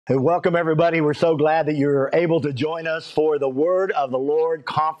Hey, welcome, everybody. We're so glad that you're able to join us for the Word of the Lord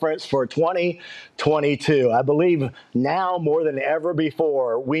Conference for 2022. I believe now more than ever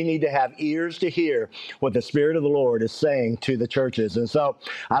before, we need to have ears to hear what the Spirit of the Lord is saying to the churches. And so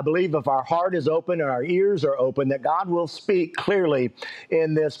I believe if our heart is open and our ears are open, that God will speak clearly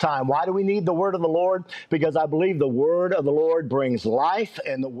in this time. Why do we need the Word of the Lord? Because I believe the Word of the Lord brings life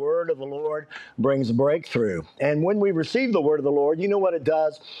and the Word of the Lord brings breakthrough. And when we receive the Word of the Lord, you know what it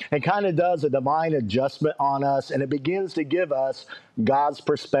does? It kind of does a divine adjustment on us, and it begins to give us God's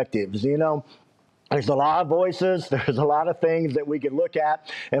perspectives. There's a lot of voices. There's a lot of things that we can look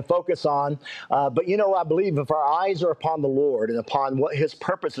at and focus on. But I believe if our eyes are upon the Lord and upon what his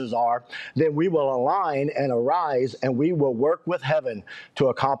purposes are, then we will align and arise and we will work with heaven to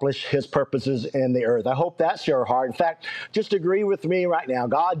accomplish his purposes in the earth. I hope that's your heart. In fact, just agree with me right now.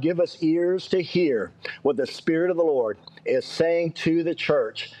 God, give us ears to hear what the Spirit of the Lord is saying to the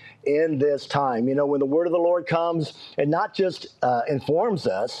church in this time. When the word of the Lord comes, it not just informs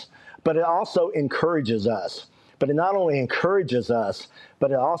us, but it also encourages us. But it not only encourages us,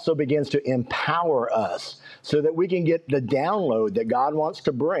 but it also begins to empower us so that we can get the download that God wants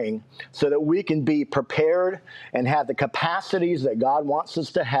to bring, so that we can be prepared and have the capacities that God wants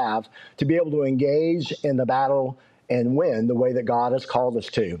us to have to be able to engage in the battle and win the way that God has called us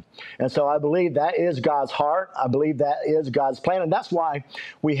to. And so I believe that is God's heart. I believe that is God's plan. And that's why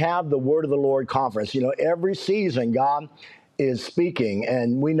we have the Word of the Lord conference. Every season, God is speaking.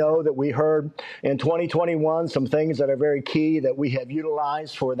 And we know that we heard in 2021 some things that are very key that we have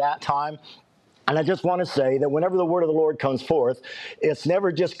utilized for that time. And I just want to say that whenever the word of the Lord comes forth, it's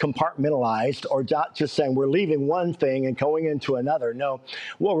never just compartmentalized or not just saying we're leaving one thing and going into another. No,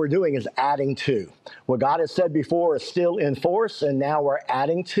 what we're doing is adding to. What God has said before is still in force, and now we're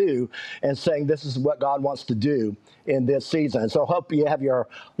adding to and saying this is what God wants to do in this season. So I hope you have your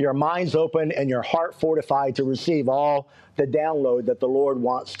minds open and your heart fortified to receive all the download that the Lord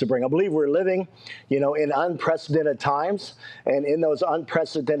wants to bring. I believe we're living, in unprecedented times. And in those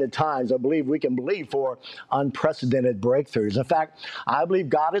unprecedented times, I believe we can believe for unprecedented breakthroughs. In fact, I believe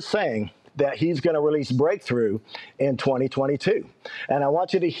God is saying that he's going to release breakthrough in 2022. And I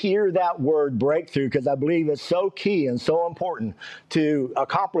want you to hear that word breakthrough because I believe it's so key and so important to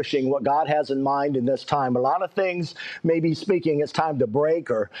accomplishing what God has in mind in this time. A lot of things may be speaking it's time to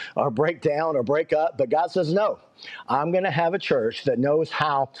break or break down or break up, but God says, no, I'm going to have a church that knows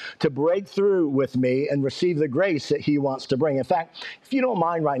how to break through with me and receive the grace that he wants to bring. In fact, if you don't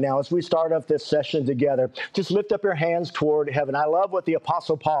mind right now, as we start off this session together, just lift up your hands toward heaven. I love what the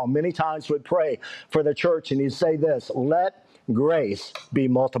Apostle Paul many times would pray for the church, and he'd say this, let grace be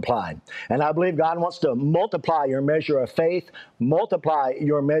multiplied. And I believe God wants to multiply your measure of faith, multiply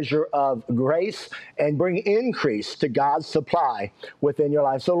your measure of grace, and bring increase to God's supply within your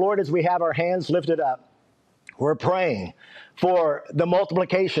life. So Lord, as we have our hands lifted up, we're praying for the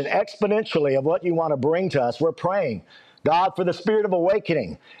multiplication exponentially of what you want to bring to us. We're praying, God, for the spirit of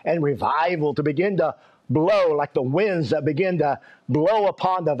awakening and revival to begin to blow like the winds that begin to blow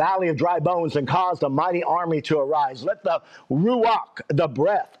upon the valley of dry bones and cause the mighty army to arise. Let the ruach, the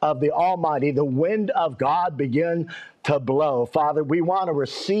breath of the Almighty, the wind of God begin to blow. Father, we want to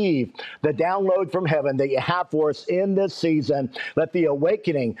receive the download from heaven that you have for us in this season. Let the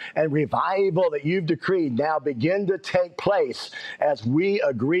awakening and revival that you've decreed now begin to take place as we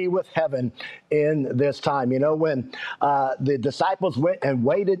agree with heaven in this time. When the disciples went and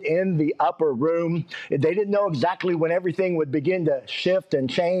waited in the upper room, they didn't know exactly when everything would begin to shift and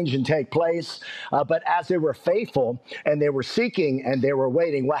change and take place. But as they were faithful and they were seeking and they were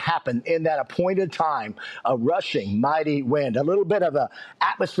waiting, what happened in that appointed time? A rushing mighty wind, a little bit of an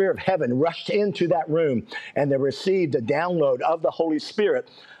atmosphere of heaven rushed into that room, and they received a download of the Holy Spirit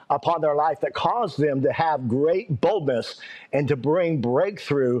upon their life that caused them to have great boldness and to bring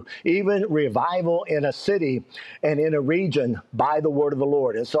breakthrough, even revival in a city and in a region by the word of the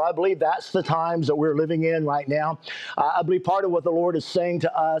Lord. And so I believe that's the times that we're living in right now. I believe part of what the Lord is saying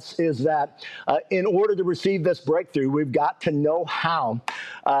to us is that in order to receive this breakthrough, we've got to know how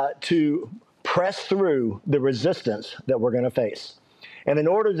to press through the resistance that we're going to face. And in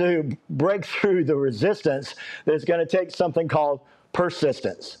order to break through the resistance, there's going to take something called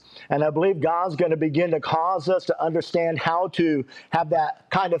persistence. And I believe God's going to begin to cause us to understand how to have that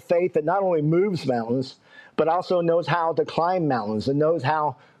kind of faith that not only moves mountains, but also knows how to climb mountains and knows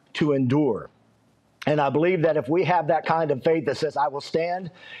how to endure. And I believe that if we have that kind of faith that says, I will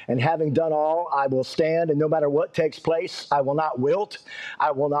stand, and having done all, I will stand, and no matter what takes place, I will not wilt, I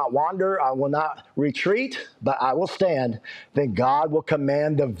will not wander, I will not retreat, but I will stand, then God will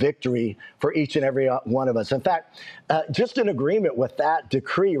command the victory for each and every one of us. In fact, just in agreement with that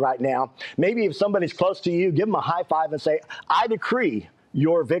decree right now, maybe if somebody's close to you, give them a high five and say, I decree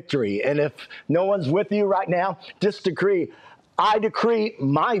your victory. And if no one's with you right now, just decree, I decree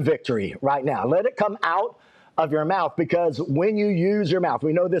my victory right now. Let it come out of your mouth, because when you use your mouth,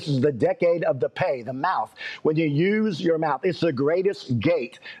 we know this is the decade of the pay, the mouth. When you use your mouth, it's the greatest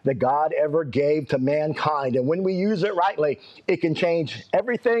gate that God ever gave to mankind. And when we use it rightly, it can change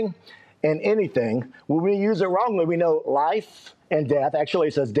everything and anything. When we use it wrongly, we know life and death. Actually,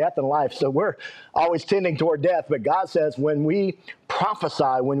 it says death and life. So we're always tending toward death. But God says when we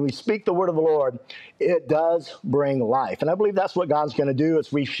prophesy, when we speak the word of the Lord, it does bring life. And I believe that's what God's going to do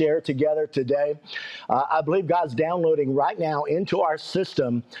as we share together today. I believe God's downloading right now into our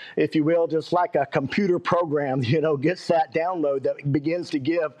system, if you will, just like a computer program, gets that download that begins to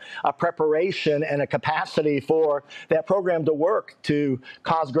give a preparation and a capacity for that program to work to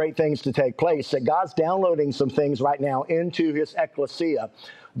cause great things to take place. That God's downloading some things right now into his ecclesia,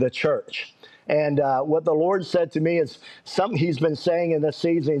 the church. And what the Lord said to me is something he's been saying in this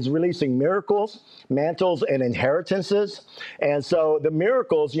season. He's releasing miracles, mantles, and inheritances. And so the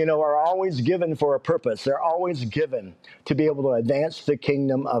miracles, are always given for a purpose. They're always given to be able to advance the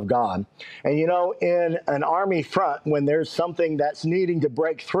kingdom of God. And, in an army front, when there's something that's needing to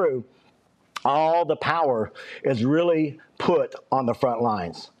break through, all the power is really put on the front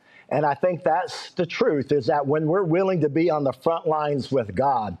lines. And I think that's the truth, is that when we're willing to be on the front lines with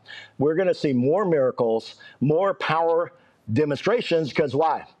God, we're going to see more miracles, more power demonstrations, because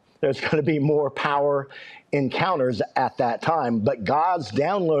why? There's going to be more power encounters at that time. But God's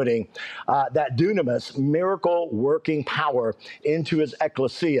downloading that dunamis, miracle working power into his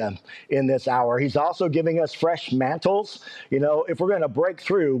ecclesia in this hour. He's also giving us fresh mantles. If we're going to break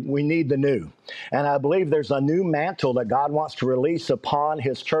through, we need the new. And I believe there's a new mantle that God wants to release upon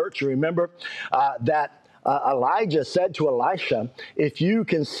his church. Remember that Elijah said to Elisha, if you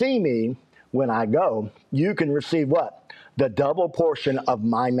can see me when I go, you can receive what? The double portion of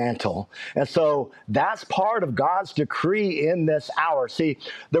my mantle. And so that's part of God's decree in this hour. See,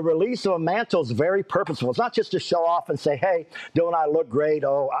 the release of a mantle is very purposeful. It's not just to show off and say, hey, don't I look great?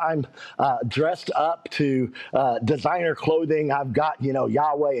 Oh, I'm dressed up to designer clothing. I've got,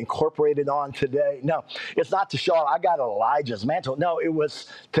 Yahweh incorporated on today. No, it's not to show off. I got Elijah's mantle. No, it was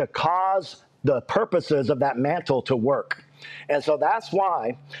to cause the purposes of that mantle to work. And so that's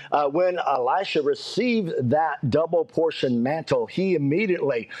why when Elisha received that double portion mantle, he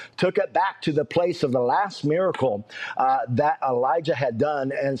immediately took it back to the place of the last miracle that Elijah had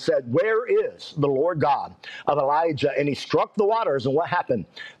done and said, where is the Lord God of Elijah? And he struck the waters, and what happened?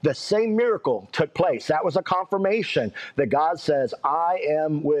 The same miracle took place. That was a confirmation that God says, I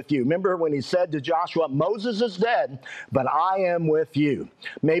am with you. Remember when he said to Joshua, Moses is dead, but I am with you.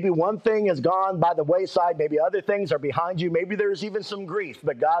 Maybe one thing has gone by the wayside. Maybe other things are behind you. Maybe there's even some grief,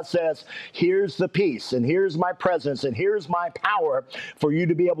 but God says, here's the peace, and here's my presence, and here's my power for you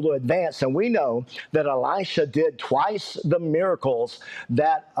to be able to advance. And we know that Elisha did twice the miracles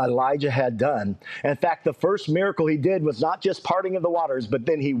that Elijah had done. In fact, the first miracle he did was not just parting of the waters, but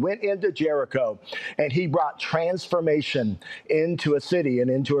then he went into Jericho and he brought transformation into a city and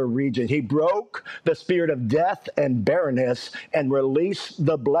into a region. He broke the spirit of death and barrenness and released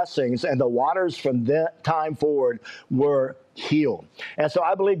the blessings, and the waters from that time forward were healed. And so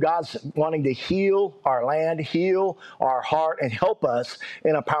I believe God's wanting to heal our land, heal our heart, and help us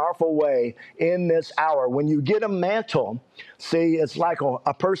in a powerful way in this hour. When you get a mantle, see, it's like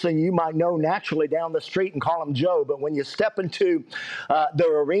a person you might know naturally down the street and call him Joe, but when you step into the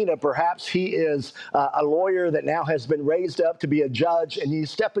arena, perhaps he is a lawyer that now has been raised up to be a judge, and you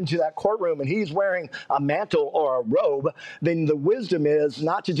step into that courtroom and he's wearing a mantle or a robe, then the wisdom is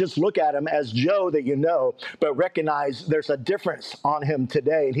not to just look at him as Joe that you know, but recognize there's a difference on him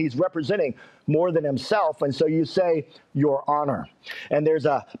today, and he's representing more than himself. And so you say, your honor. And there's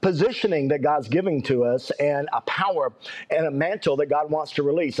a positioning that God's giving to us, and a power and a mantle that God wants to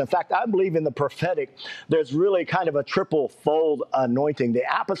release. In fact, I believe in the prophetic, there's really kind of a triple fold anointing. The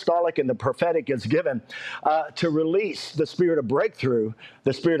apostolic and the prophetic is given to release the spirit of breakthrough,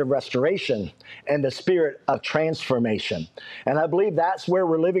 the spirit of restoration, and the spirit of transformation. And I believe that's where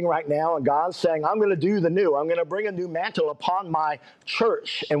we're living right now. And God's saying, I'm going to do the new. I'm going to bring a new mantle upon my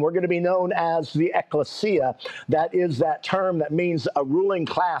church, and we're going to be known as the ecclesia. That is that term that means a ruling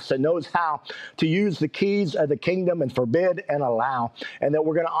class that knows how to use the keys of the kingdom and forbid and allow, and that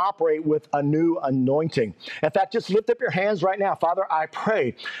we're going to operate with a new anointing. In fact, just lift up your hands right now. Father, I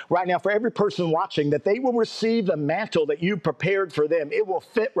pray right now for every person watching that they will receive the mantle that you prepared for them. It will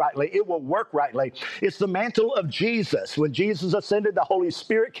fit rightly. It will work rightly. It's the mantle of Jesus. When Jesus ascended, the Holy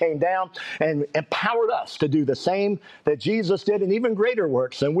Spirit came down and empowered us to do the same that Jesus did and even greater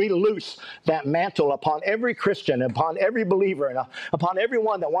works. And we loose that mantle upon every Christian, upon every believer, and upon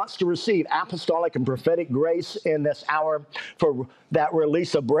everyone that wants to receive apostolic and prophetic grace in this hour for that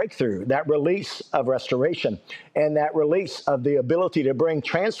release of breakthrough, that release of restoration, and that release of the ability to bring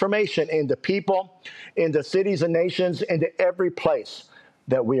transformation into people, into cities and nations, into every place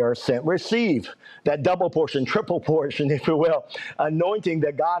that we are sent. Receive that double portion, triple portion, if you will, anointing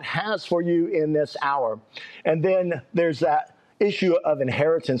that God has for you in this hour. And then there's that issue of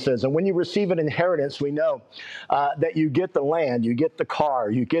inheritances. And when you receive an inheritance, we know that you get the land, you get the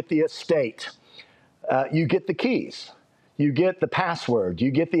car, you get the estate, you get the keys, you get the password, you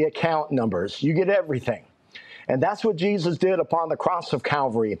get the account numbers, you get everything. And that's what Jesus did upon the cross of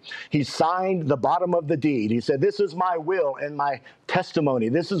Calvary. He signed the bottom of the deed. He said, this is my will and my testimony.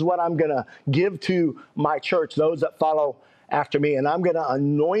 This is what I'm going to give to my church, those that follow after me, and I'm going to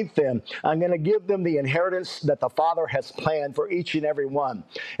anoint them. I'm going to give them the inheritance that the Father has planned for each and every one.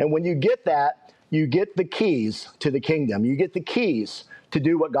 And when you get that, you get the keys to the kingdom. You get the keys to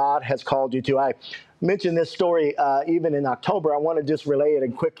do what God has called you to. I mentioned this story even in October. I want to just relay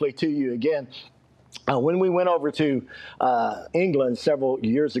it quickly to you again. When we went over to England several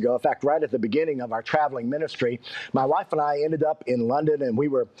years ago, in fact, right at the beginning of our traveling ministry, my wife and I ended up in London, and we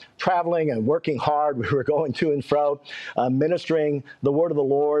were traveling and working hard. We were going to and fro, ministering the word of the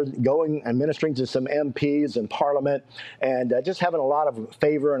Lord, going and ministering to some MPs in Parliament, and just having a lot of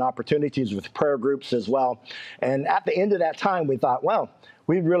favor and opportunities with prayer groups as well. And at the end of that time, we thought, well,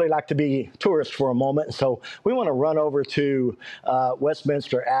 we'd really like to be tourists for a moment. So we want to run over to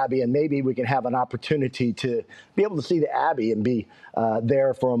Westminster Abbey, and maybe we can have an opportunity to be able to see the Abbey and be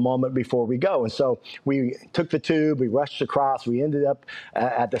there for a moment before we go. And so we took the tube, we rushed across, we ended up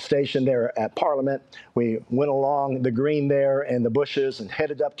at the station there at Parliament. We went along the green there and the bushes and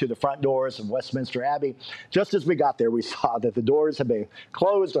headed up to the front doors of Westminster Abbey. Just as we got there, we saw that the doors had been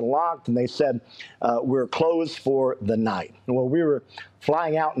closed and locked, and they said, we're closed for the night. Well, we were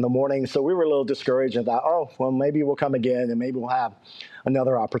flying out in the morning, so we were a little discouraged and thought, oh, well, maybe we'll come again and maybe we'll have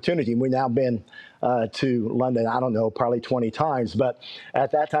another opportunity. We've now been to London, I don't know, probably 20 times, but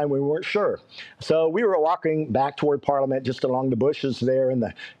at that time we weren't sure. So we were walking back toward Parliament just along the bushes there in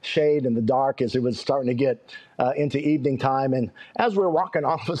the shade and the dark as it was starting to get into evening time. And as we were walking,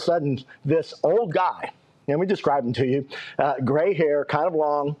 all of a sudden, this old guy, and we described him to you, gray hair, kind of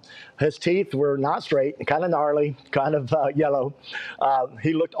long. His teeth were not straight, kind of gnarly, kind of yellow.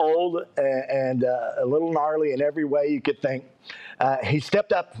 He looked old and a little gnarly in every way you could think. He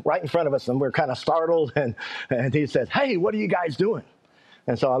stepped up right in front of us, and we were kind of startled, and he said, hey, what are you guys doing?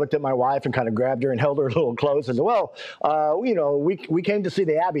 And so I looked at my wife and kind of grabbed her and held her a little close and said, well, we came to see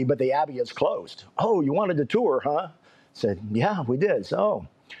the Abbey, but the Abbey is closed. Oh, you wanted a tour, huh? I said, yeah, we did. So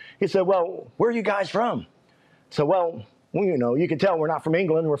he said, well, where are you guys from? So, well, you can tell we're not from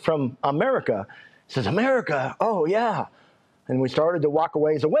England. We're from America. He says, America? Oh, yeah. And we started to walk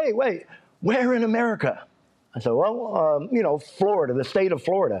away. He said, wait, where in America? I said, well, Florida, the state of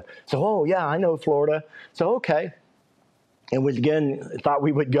Florida. So, oh, yeah, I know Florida. So, okay. And we again thought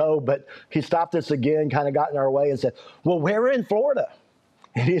we would go, but he stopped us again, kind of got in our way and said, well, where in Florida?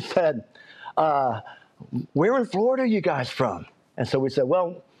 And he said, where in Florida are you guys from? And so we said,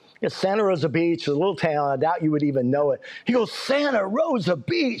 well, it's Santa Rosa Beach, a little town. I doubt you would even know it. He goes, Santa Rosa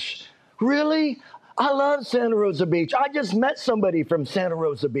Beach? Really? I love Santa Rosa Beach. I just met somebody from Santa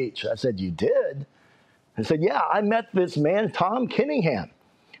Rosa Beach. I said, you did? I said, yeah, I met this man, Tom Kenningham.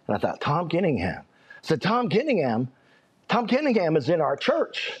 And I thought, Tom Kenningham? I said, Tom Kenningham is in our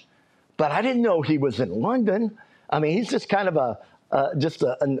church, but I didn't know he was in London. I mean, he's just kind of a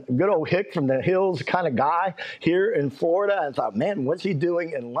good old hick from the hills kind of guy here in Florida. I thought, man, what's he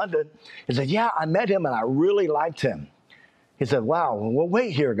doing in London? He said, yeah, I met him and I really liked him. He said, wow, well,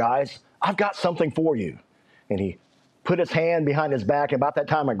 wait here, guys. I've got something for you. And he put his hand behind his back. About that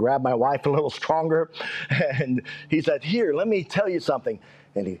time, I grabbed my wife a little stronger. And he said, here, let me tell you something.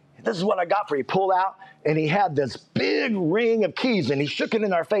 And this is what I got for you. He pulled out, and he had this big ring of keys, and he shook it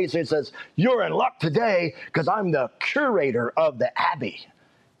in our face, and he says, you're in luck today because I'm the curator of the Abbey.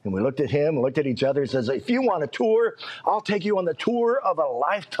 And we looked at him and looked at each other and says, if you want a tour, I'll take you on the tour of a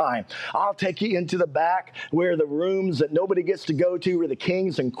lifetime. I'll take you into the back where the rooms that nobody gets to go to, where the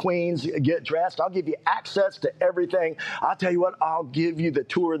kings and queens get dressed. I'll give you access to everything. I'll tell you what, I'll give you the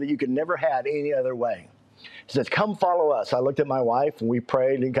tour that you could never had any other way. He says, come follow us. I looked at my wife and we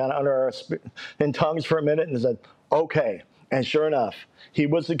prayed and kind of under our in tongues for a minute and said, okay. And sure enough, he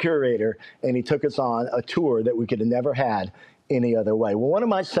was the curator and he took us on a tour that we could have never had any other way. Well, what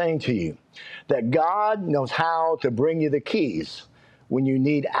am I saying to you? That God knows how to bring you the keys when you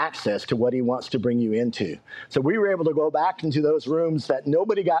need access to what he wants to bring you into. So we were able to go back into those rooms that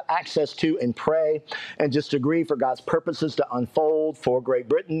nobody got access to and pray and just agree for God's purposes to unfold for Great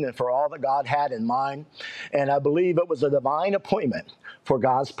Britain and for all that God had in mind. And I believe it was a divine appointment for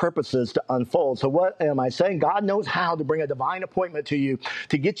God's purposes to unfold. So what am I saying? God knows how to bring a divine appointment to you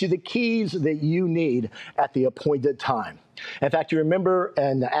to get you the keys that you need at the appointed time. In fact, you remember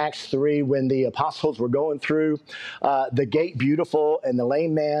in Acts 3 when the apostles were going through the gate beautiful and the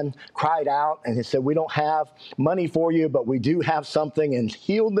lame man cried out and he said, we don't have money for you, but we do have something, and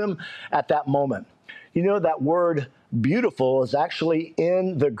healed them at that moment. You know, that word beautiful is actually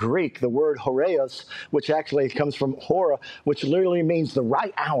in the Greek, the word horeos, which actually comes from hora, which literally means the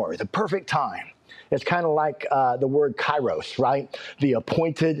right hour, the perfect time. It's kind of like the word kairos, right? The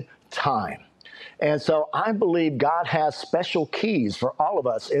appointed time. And so I believe God has special keys for all of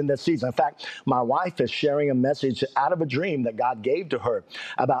us in this season. In fact, my wife is sharing a message out of a dream that God gave to her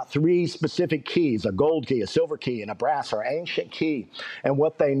about 3 specific keys, a gold key, a silver key, and a brass or ancient key, and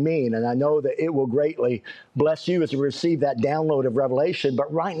what they mean. And I know that it will greatly bless you as you receive that download of revelation.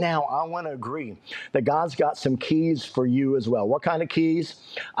 But right now, I want to agree that God's got some keys for you as well. What kind of keys?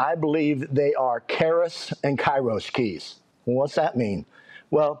 I believe they are charis and kairos keys. Well, what's that mean?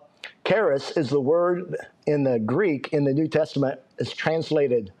 Well, charis is the word in the Greek in the New Testament is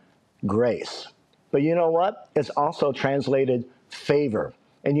translated grace. But you know what? It's also translated favor.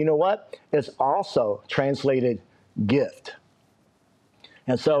 And you know what? It's also translated gift.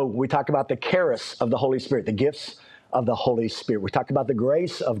 And so we talk about the charis of the Holy Spirit, the gifts of the Holy Spirit. We talk about the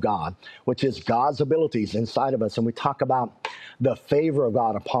grace of God, which is God's abilities inside of us. And we talk about the favor of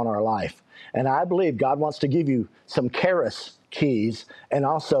God upon our life. And I believe God wants to give you some charis keys and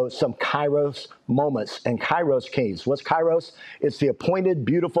also some kairos moments and kairos keys. What's kairos? It's the appointed,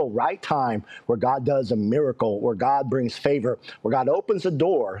 beautiful, right time where God does a miracle, where God brings favor, where God opens a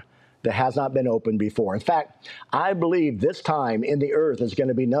door that has not been opened before. In fact, I believe this time in the earth is going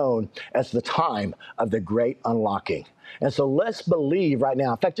to be known as the time of the great unlocking. And so let's believe right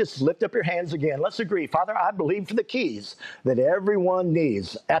now. In fact, just lift up your hands again. Let's agree. Father, I believe for the keys that everyone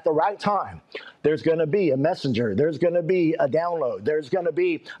needs at the right time. There's going to be a messenger. There's going to be a download. There's going to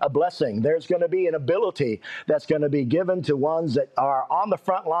be a blessing. There's going to be an ability that's going to be given to ones that are on the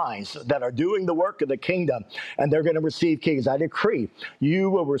front lines, that are doing the work of the kingdom, and they're going to receive keys. I decree you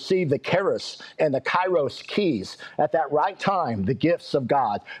will receive the charis and the kairos keys at that right time, the gifts of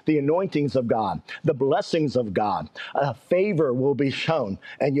God, the anointings of God, the blessings of God. Favor will be shown,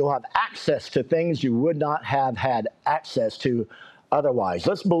 and you'll have access to things you would not have had access to otherwise.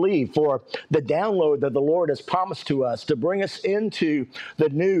 Let's believe for the download that the Lord has promised to us to bring us into the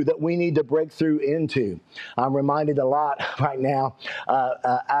new that we need to break through into. I'm reminded a lot right now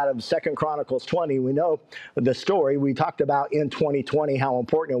out of 2 Chronicles 20. We know the story we talked about in 2020, how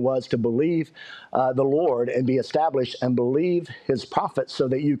important it was to believe the Lord and be established and believe his prophets so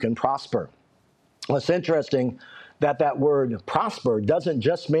that you can prosper. Well, it's interesting that that word prosper doesn't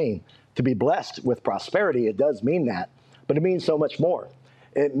just mean to be blessed with prosperity. It does mean that. But it means so much more.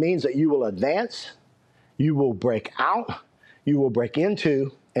 It means that you will advance, you will break out, you will break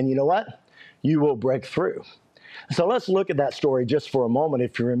into, and you know what? You will break through. So let's look at that story just for a moment.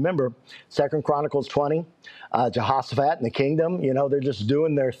 If you remember 2 Chronicles 20, Jehoshaphat and the kingdom, you know, they're just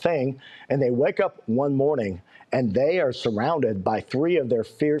doing their thing. And they wake up one morning and they are surrounded by 3 of their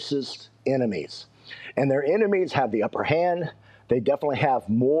fiercest enemies. And their enemies have the upper hand. They definitely have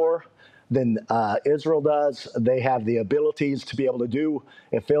more than Israel does. They have the abilities to be able to do,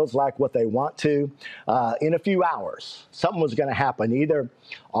 it feels like, what they want to. In a few hours, something was going to happen. Either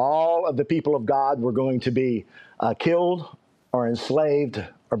all of the people of God were going to be killed or enslaved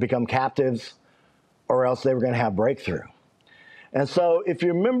or become captives, or else they were going to have breakthrough. And so if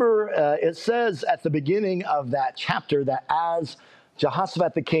you remember, it says at the beginning of that chapter that as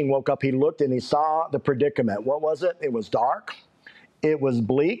Jehoshaphat the king woke up, he looked and he saw the predicament. What was it? It was dark. It was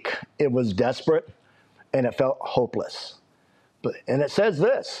bleak, it was desperate, and it felt hopeless. And it says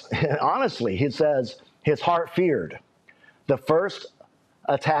this, honestly, he says, his heart feared. The first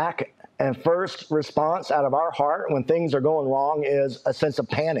attack and first response out of our heart when things are going wrong is a sense of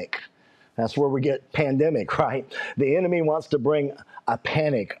panic. That's where we get pandemic, right? The enemy wants to bring a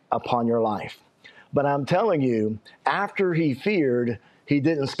panic upon your life. But I'm telling you, after he feared, he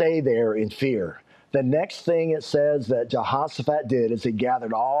didn't stay there in fear. The next thing it says that Jehoshaphat did is he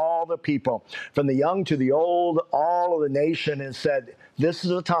gathered all the people, from the young to the old, all of the nation, and said, this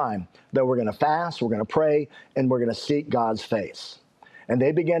is a time that we're going to fast, we're going to pray, and we're going to seek God's face. And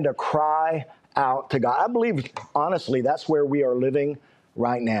they began to cry out to God. I believe, honestly, that's where we are living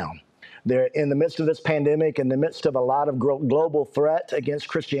right now. They're in the midst of this pandemic, in the midst of a lot of global threat against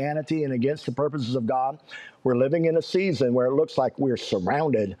Christianity and against the purposes of God. We're living in a season where it looks like we're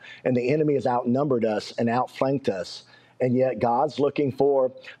surrounded and the enemy has outnumbered us and outflanked us. And yet God's looking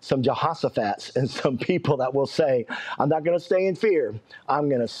for some Jehoshaphat's and some people that will say, I'm not going to stay in fear. I'm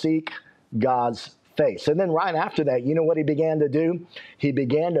going to seek God's face. And then right after that, you know what he began to do? He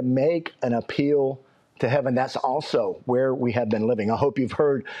began to make an appeal to heaven. That's also where we have been living. I hope you've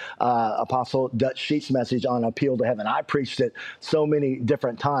heard Apostle Dutch Sheets' message on appeal to heaven. I preached it so many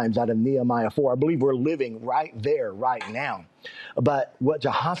different times out of Nehemiah 4. I believe we're living right there right now. But what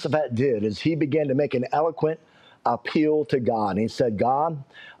Jehoshaphat did is he began to make an eloquent appeal to God. And he said, God,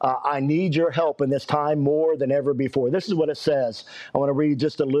 I need your help in this time more than ever before. This is what it says. I want to read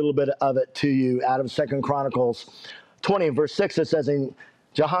just a little bit of it to you out of 2 Chronicles 20, verse 6. It says, in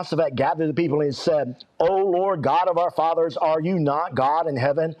Jehoshaphat gathered the people and he said, O Lord God of our fathers, are you not God in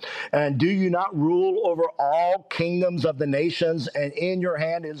heaven? And do you not rule over all kingdoms of the nations? And in your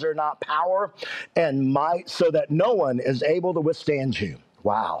hand is there not power and might so that no one is able to withstand you?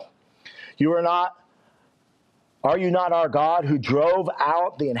 Wow. Are you not our God who drove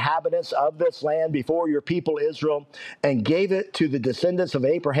out the inhabitants of this land before your people Israel and gave it to the descendants of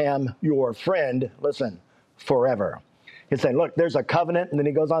Abraham, your friend, listen, forever? He's saying, look, there's a covenant. And then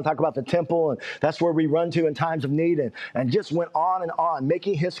he goes on to talk about the temple. And that's where we run to in times of need. And just went on,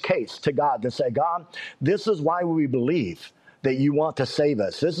 making his case to God to say, God, this is why we believe that you want to save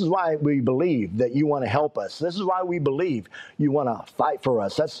us. This is why we believe that you want to help us. This is why we believe you want to fight for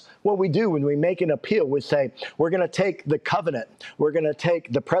us. That's what we do when we make an appeal. We say, we're going to take the covenant. We're going to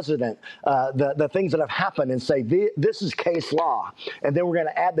take the president, the things that have happened and say, this is case law. And then we're going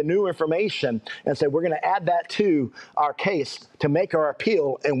to add the new information and say, we're going to add that to our case to make our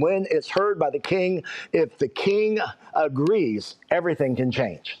appeal. And when it's heard by the king, if the king agrees, everything can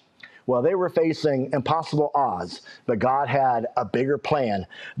change. Well, they were facing impossible odds, but God had a bigger plan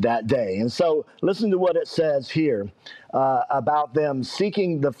that day. And so listen to what it says here about them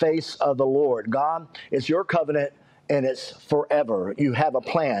seeking the face of the Lord. God, it's your covenant and it's forever. You have a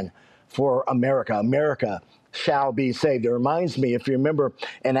plan for America. America shall be saved. It reminds me, if you remember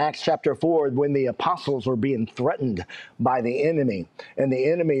in Acts chapter 4, when the apostles were being threatened by the enemy, and the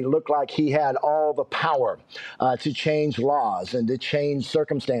enemy looked like he had all the power to change laws and to change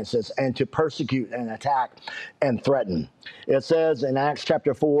circumstances and to persecute and attack and threaten. It says in Acts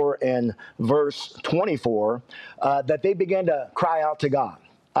chapter 4 and verse 24 that they began to cry out to God.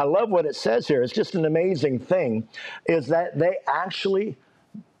 I love what it says here. It's just an amazing thing, is that they actually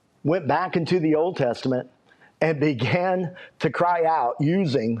went back into the Old Testament and began to cry out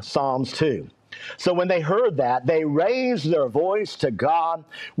using Psalms 2. So when they heard that, they raised their voice to God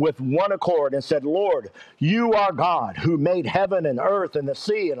with one accord and said, Lord, you are God who made heaven and earth and the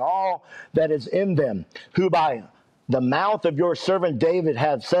sea and all that is in them, who by the mouth of your servant David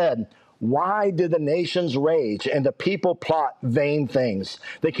have said, why did the nations rage and the people plot vain things?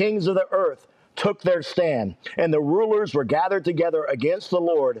 The kings of the earth took their stand, and the rulers were gathered together against the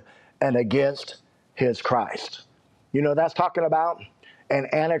Lord and against his Christ. You know, that's talking about an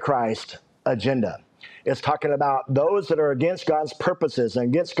Antichrist agenda. It's talking about those that are against God's purposes and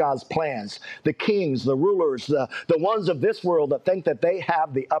against God's plans. The kings, the rulers, the ones of this world that think that they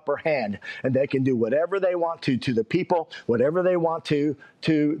have the upper hand and they can do whatever they want to the people, whatever they want to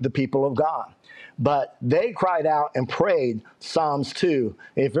the people of God. But they cried out and prayed Psalms 2.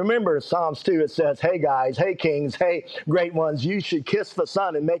 If you remember Psalms 2, it says, hey guys, hey kings, hey great ones, you should kiss the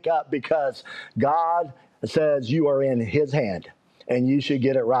Son and make up because God says you are in his hand and you should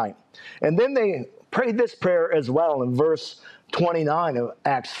get it right. And then they prayed this prayer as well in verse 29 of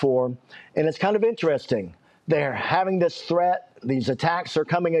Acts 4. And it's kind of interesting. They're having this threat. These attacks are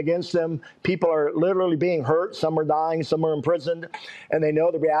coming against them. People are literally being hurt. Some are dying. Some are imprisoned. And they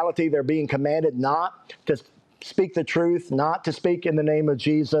know the reality. They're being commanded not to speak the truth, not to speak in the name of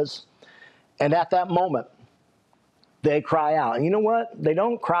Jesus. And at that moment, they cry out. And you know what? They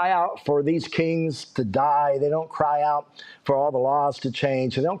don't cry out for these kings to die. They don't cry out for all the laws to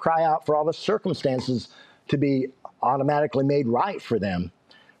change. They don't cry out for all the circumstances to be automatically made right for them.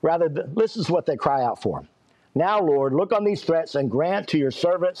 Rather, this is what they cry out for. Now, Lord, look on these threats and grant to your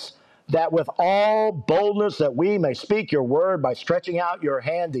servants that with all boldness that we may speak your word by stretching out your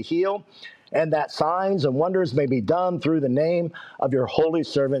hand to heal, and that signs and wonders may be done through the name of your holy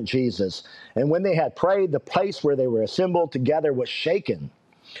servant Jesus. And when they had prayed, the place where they were assembled together was shaken,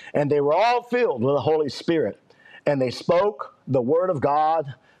 and they were all filled with the Holy Spirit, and they spoke the word of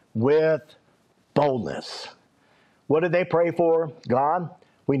God with boldness. What did they pray for? God,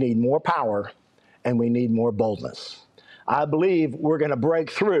 we need more power and we need more boldness. I believe we're going to break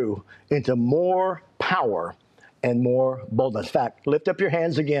through into more power and more boldness. In fact, lift up your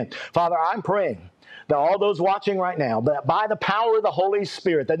hands again. Father, I'm praying that all those watching right now, that by the power of the Holy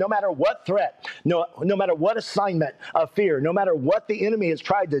Spirit, that no matter what threat, no matter what assignment of fear, no matter what the enemy has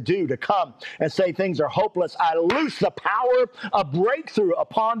tried to do to come and say things are hopeless, I loose the power of breakthrough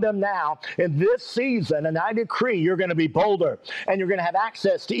upon them now in this season, and I decree you're going to be bolder, and you're going to have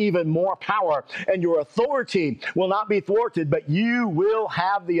access to even more power, and your authority will not be thwarted, but you will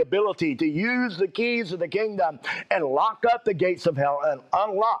have the ability to use the keys of the kingdom and lock up the gates of hell and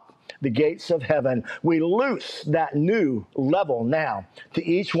unlock the gates of heaven. We loose that new level now to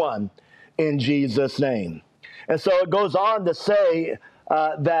each one in Jesus' name. And so it goes on to say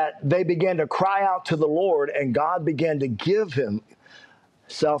that they began to cry out to the Lord, and God began to give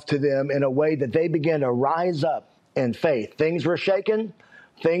himself to them in a way that they began to rise up in faith. Things were shaken,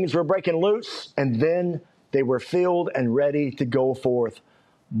 things were breaking loose, and then they were filled and ready to go forth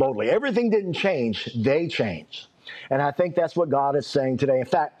boldly. Everything didn't change, they changed. And I think that's what God is saying today. In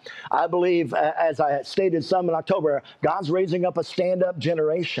fact, I believe, as I stated some in October, God's raising up a stand-up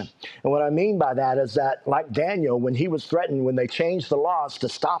generation. And what I mean by that is that, like Daniel, when he was threatened, when they changed the laws to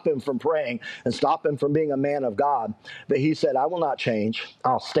stop him from praying and stop him from being a man of God, that he said, I will not change,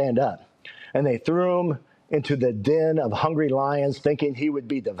 I'll stand up. And they threw him into the den of hungry lions, thinking he would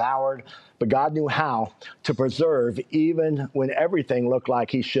be devoured. But God knew how to preserve even when everything looked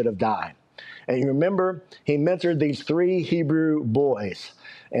like he should have died. And you remember, he mentored these 3 Hebrew boys,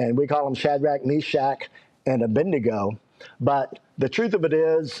 and we call them Shadrach, Meshach, and Abednego. But the truth of it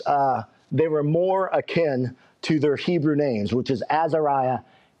is, they were more akin to their Hebrew names, which is Azariah,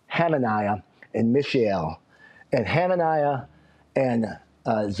 Hananiah, and Mishael. And Hananiah and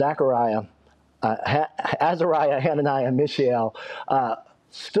Azariah, Hananiah, and Mishael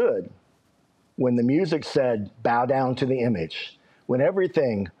stood when the music said, bow down to the image. When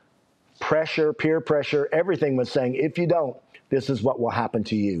everything, pressure, peer pressure, everything was saying, if you don't, this is what will happen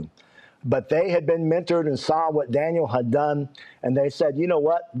to you. But they had been mentored and saw what Daniel had done, and they said, you know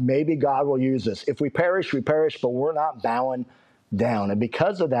what, maybe God will use us. If we perish, but we're not bowing down. And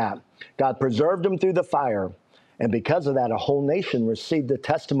because of that, God preserved them through the fire. And because of that, a whole nation received the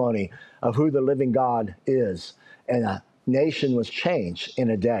testimony of who the living God is. And a nation was changed in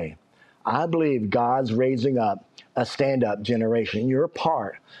a day. I believe God's raising up a stand-up generation. You're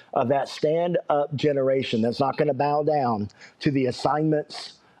part of that stand-up generation that's not going to bow down to the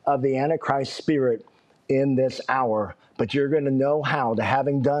assignments of the Antichrist spirit in this hour, but you're going to know how to,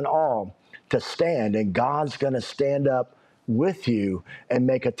 having done all, to stand, and God's going to stand up with you and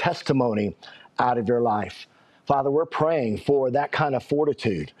make a testimony out of your life. Father, we're praying for that kind of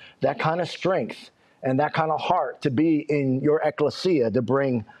fortitude, that kind of strength, and that kind of heart to be in your ecclesia to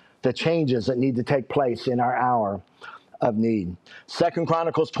bring the changes that need to take place in our hour of need. 2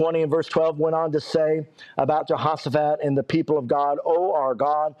 Chronicles 20 and verse 12 went on to say about Jehoshaphat and the people of God, O our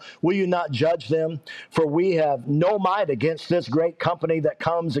God, will you not judge them? For we have no might against this great company that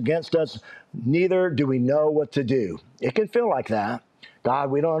comes against us, neither do we know what to do. It can feel like that.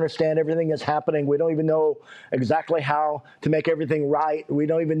 God, we don't understand everything that's happening. We don't even know exactly how to make everything right. We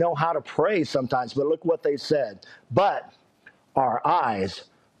don't even know how to pray sometimes. But look what they said. But our eyes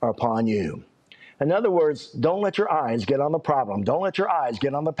are upon you. In other words, don't let your eyes get on the problem. Don't let your eyes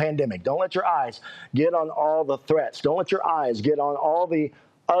get on the pandemic. Don't let your eyes get on all the threats. Don't let your eyes get on all the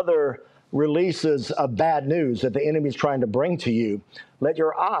other releases of bad news that the enemy is trying to bring to you. Let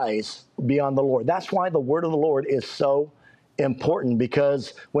your eyes be on the Lord. That's why the word of the Lord is so important,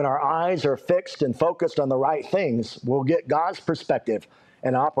 because when our eyes are fixed and focused on the right things, we'll get God's perspective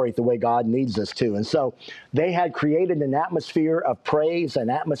and operate the way God needs us to. And so they had created an atmosphere of praise,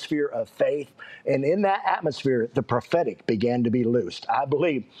 an atmosphere of faith. And in that atmosphere, the prophetic began to be loosed. I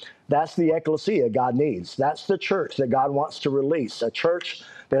believe that's the ecclesia God needs. That's the church that God wants to release, a church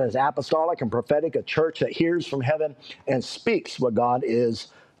that is apostolic and prophetic, a church that hears from heaven and speaks what God is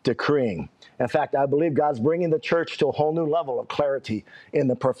decreeing. In fact, I believe God's bringing the church to a whole new level of clarity in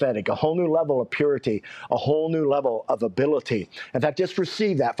the prophetic, a whole new level of purity, a whole new level of ability. In fact, just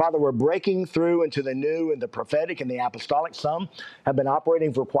receive that. Father, we're breaking through into the new and the prophetic and the apostolic. Some have been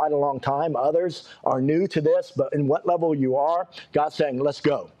operating for quite a long time. Others are new to this, but in what level you are, God's saying, let's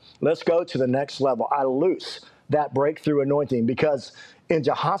go. Let's go to the next level. I loose that breakthrough anointing because in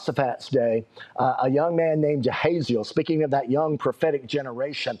Jehoshaphat's day, a young man named Jehaziel, speaking of that young prophetic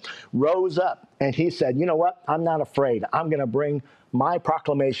generation, rose up and he said, you know what? I'm not afraid. I'm going to bring my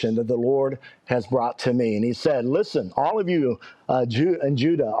proclamation that the Lord has brought to me. And he said, listen, all of you in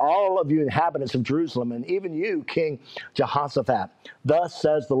Judah, all of you inhabitants of Jerusalem, and even you, King Jehoshaphat, thus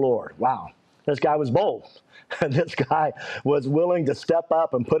says the Lord. Wow, this guy was bold. This guy was willing to step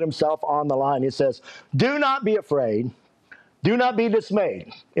up and put himself on the line. He says, do not be afraid. Do not be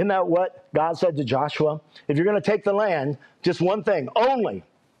dismayed. Isn't that what God said to Joshua? If you're going to take the land, just one thing only.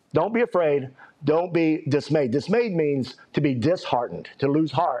 Don't be afraid. Don't be dismayed. Dismayed means to be disheartened, to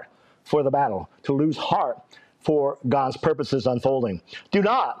lose heart for the battle, to lose heart for God's purposes unfolding. Do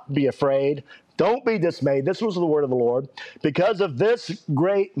not be afraid. Don't be dismayed. This was the word of the Lord. Because of this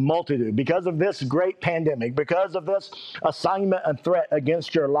great multitude, because of this great pandemic, because of this assignment and threat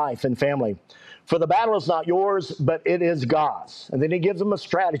against your life and family. For the battle is not yours, but it is God's. And then he gives them a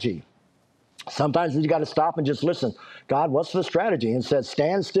strategy. Sometimes you got to stop and just listen. God, what's the strategy? And says,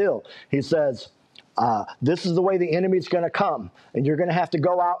 stand still. He says, this is the way the enemy's going to come, and you're going to have to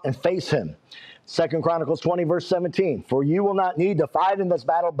go out and face him. 2 Chronicles 20, verse 17, for you will not need to fight in this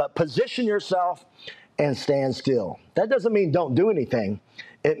battle, but position yourself and stand still. That doesn't mean don't do anything.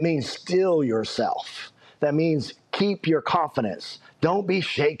 It means still yourself. That means keep your confidence. Don't be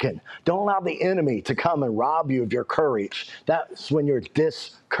shaken. Don't allow the enemy to come and rob you of your courage. That's when you're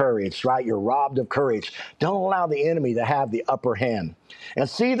discouraged, right? You're robbed of courage. Don't allow the enemy to have the upper hand. And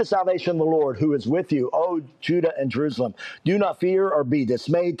see the salvation of the Lord who is with you, O Judah and Jerusalem. Do not fear or be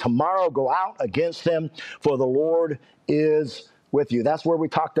dismayed. Tomorrow go out against them, for the Lord is with you. That's where we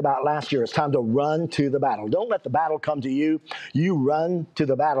talked about last year. It's time to run to the battle. Don't let the battle come to you. You run to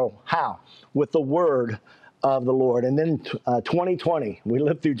the battle. How? With the word of the Lord. And then 2020, we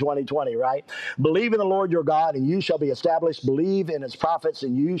lived through 2020, right? Believe in the Lord your God and you shall be established. Believe in his prophets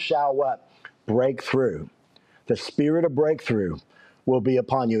and you shall what? Break through. The spirit of breakthrough will be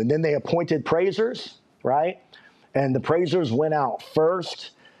upon you. And then they appointed praisers, right? And the praisers went out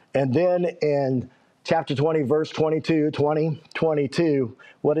first. And then in chapter 20, verse 22,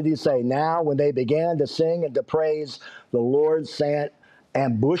 what did he say? Now, when they began to sing and to praise, the Lord sent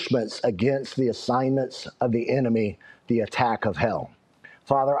ambushments against the assignments of the enemy, the attack of hell.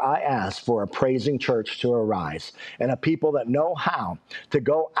 Father, I ask for a praising church to arise and a people that know how to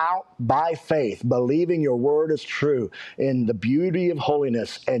go out by faith, believing your word is true in the beauty of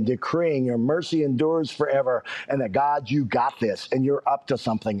holiness and decreeing your mercy endures forever and that God, you got this and you're up to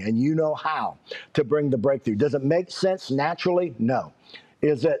something and you know how to bring the breakthrough. Does it make sense naturally? No.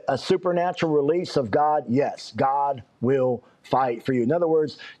 Is it a supernatural release of God? Yes. God will fight for you. In other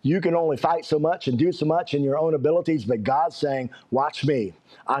words, you can only fight so much and do so much in your own abilities, but God's saying, watch me.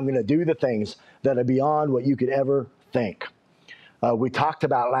 I'm going to do the things that are beyond what you could ever think. We talked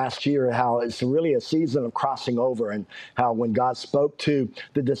about last year how it's really a season of crossing over and how when God spoke to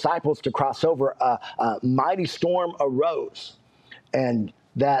the disciples to cross over, a mighty storm arose and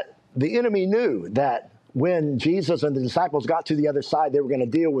that the enemy knew that when Jesus and the disciples got to the other side, they were going to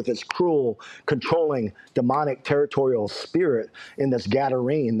deal with this cruel, controlling, demonic, territorial spirit in this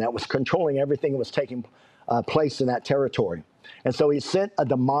Gadarene that was controlling everything that was taking place in that territory. And so he sent a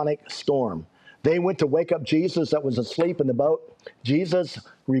demonic storm. They went to wake up Jesus that was asleep in the boat. Jesus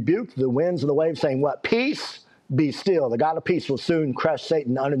rebuked the winds and the waves, saying, what? Peace, be still. The God of peace will soon crush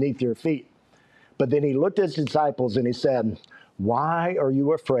Satan underneath your feet. But then he looked at his disciples and he said, why are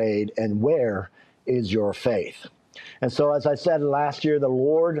you afraid and where is your faith? And so, as I said last year, the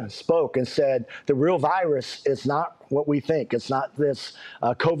Lord spoke and said, the real virus is not what we think. It's not this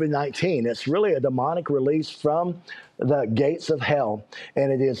COVID-19. It's really a demonic release from the gates of hell.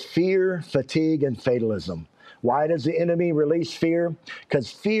 And it is fear, fatigue, and fatalism. Why does the enemy release fear?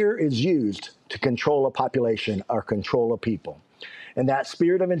 Because fear is used to control a population or control a people. And that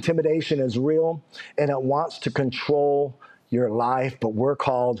spirit of intimidation is real, and it wants to control your life, but we're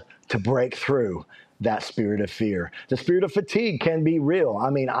called to break through that spirit of fear. The spirit of fatigue can be real. I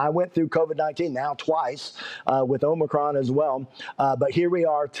mean, I went through COVID-19 now twice with Omicron as well. But here we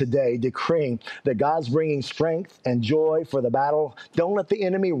are today decreeing that God's bringing strength and joy for the battle. Don't let the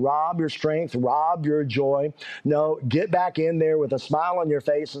enemy rob your strength, rob your joy. No, get back in there with a smile on your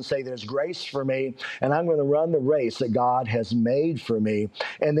face and say, there's grace for me, and I'm going to run the race that God has made for me.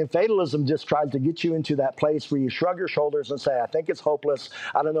 And then fatalism just tries to get you into that place where you shrug your shoulders and say, I think it's hopeless.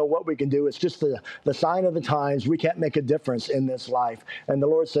 I don't know what we can do. It's just the sign of the times. We can't make a difference in this life. And the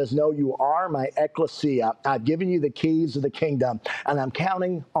Lord says, no, you are my ecclesia. I've given you the keys of the kingdom, and I'm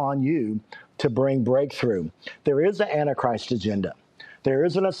counting on you to bring breakthrough. There is an Antichrist agenda. There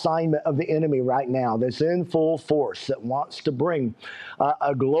is an assignment of the enemy right now that's in full force that wants to bring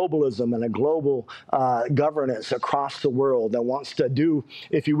a globalism and a global governance across the world, that wants to do,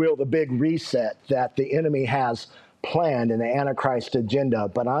 if you will, the big reset that the enemy has planned in the Antichrist agenda.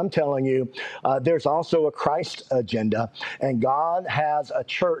 But I'm telling you, there's also a Christ agenda, and God has a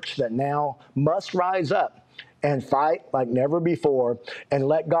church that now must rise up and fight like never before, and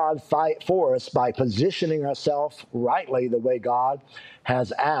let God fight for us by positioning ourselves rightly the way God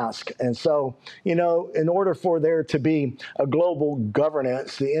has asked. And so, you know, in order for there to be a global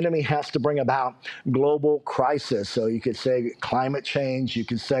governance, the enemy has to bring about global crisis. So you could say climate change, you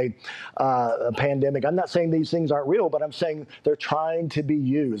could say a pandemic. I'm not saying these things aren't real, but I'm saying they're trying to be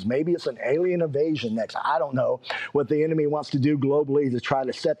used. Maybe it's an alien invasion next. I don't know what the enemy wants to do globally to try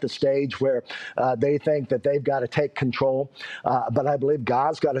to set the stage where they think that they've got to take control. But I believe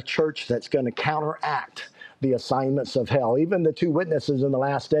God's got a church that's going to counteract the assignments of hell. Even the two witnesses in the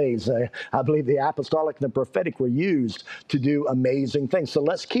last days, I believe the apostolic and the prophetic were used to do amazing things. So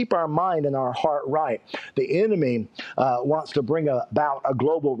let's keep our mind and our heart right. The enemy wants to bring about a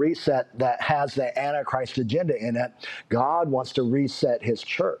global reset that has the Antichrist agenda in it. God wants to reset his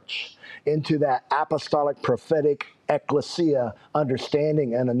church into that apostolic, prophetic, ecclesia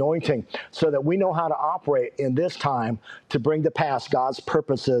understanding and anointing, so that we know how to operate in this time to bring to pass God's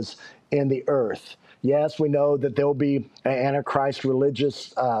purposes in the earth. Yes, we know that there'll be an Antichrist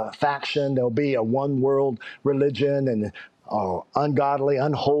religious faction. There'll be a one world religion and ungodly,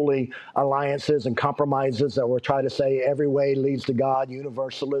 unholy alliances and compromises that will try to say every way leads to God,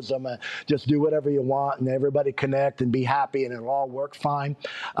 universalism, just do whatever you want and everybody connect and be happy and it'll all work fine.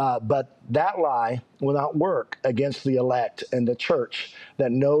 But that lie will not work against the elect and the church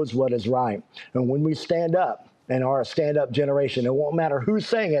that knows what is right. And when we stand up, and are a stand-up generation, it won't matter who's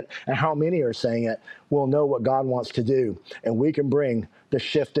saying it and how many are saying it, we'll know what God wants to do. And we can bring the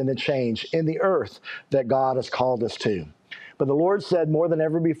shift and the change in the earth that God has called us to. But the Lord said more than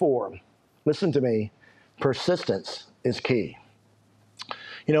ever before, listen to me, persistence is key.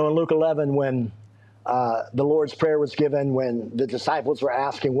 You know, in Luke 11, when the Lord's Prayer was given, when the disciples were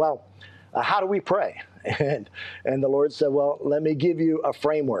asking, well, how do we pray? And the Lord said, well, let me give you a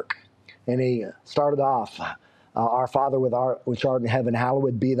framework. And he started off, our Father which art in heaven,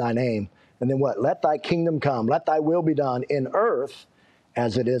 hallowed be thy name. And then what? Let thy kingdom come. Let thy will be done in earth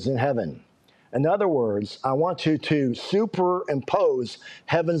as it is in heaven. In other words, I want you to superimpose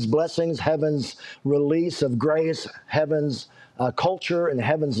heaven's blessings, heaven's release of grace, heaven's culture, and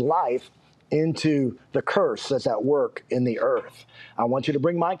heaven's life into the curse that's at work in the earth. I want you to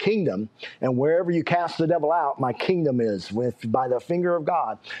bring my kingdom, and wherever you cast the devil out, my kingdom is. By the finger of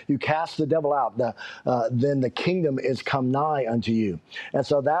God, you cast the devil out, then the kingdom is come nigh unto you. And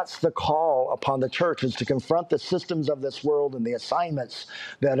so that's the call upon the church, is to confront the systems of this world and the assignments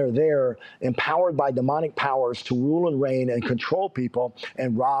that are there, empowered by demonic powers to rule and reign and control people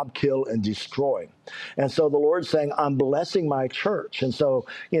and rob, kill, and destroy. And so the Lord's saying, I'm blessing my church. And so,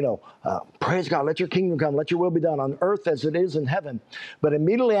 praise God, let your kingdom come, let your will be done on earth as it is in heaven. But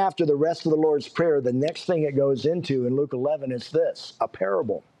immediately after the rest of the Lord's Prayer, the next thing it goes into in Luke 11 is this, a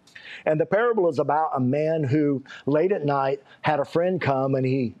parable. And the parable is about a man who late at night had a friend come and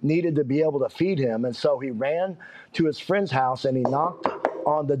he needed to be able to feed him. And so he ran to his friend's house and he knocked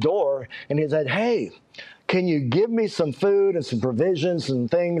on the door and he said, hey, can you give me some food and some provisions and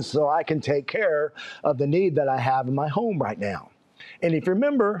things so I can take care of the need that I have in my home right now? And if you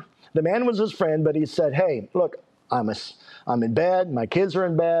remember, the man was his friend, but he said, hey, look, I'm in bed. My kids are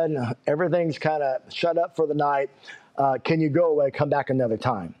in bed. Everything's kind of shut up for the night. Can you go away, come back another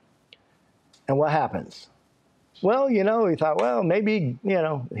time? And what happens? Well, he thought, well, maybe,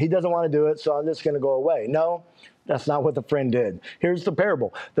 he doesn't want to do it, so I'm just going to go away. No, that's not what the friend did. Here's the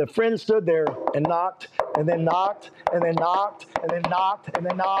parable. The friend stood there and knocked, and then knocked, and then knocked, and then knocked, and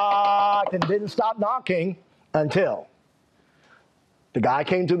then knocked, and didn't stop knocking until the guy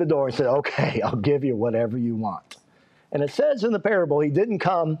came to the door and said, okay, I'll give you whatever you want. And it says in the parable, he didn't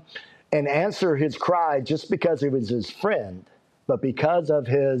come and answer his cry just because he was his friend, but because of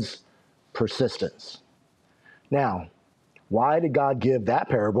his persistence. Now, why did God give that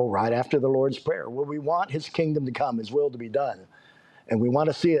parable right after the Lord's Prayer? Well, we want his kingdom to come, his will to be done. And we want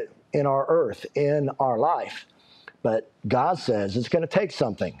to see it in our earth, in our life. But God says it's going to take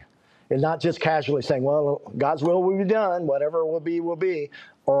something. It's not just casually saying, well, God's will be done, whatever will be, will be.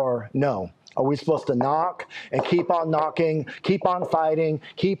 Or no. Are we supposed to knock and keep on knocking, keep on fighting,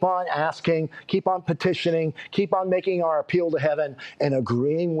 keep on asking, keep on petitioning, keep on making our appeal to heaven and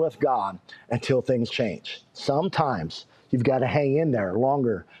agreeing with God until things change? Sometimes you've got to hang in there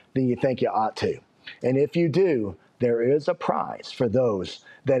longer than you think you ought to. And if you do, there is a prize for those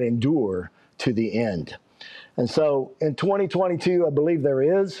that endure to the end. And so in 2022, I believe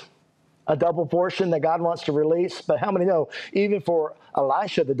there is a double portion that God wants to release. But how many know, even for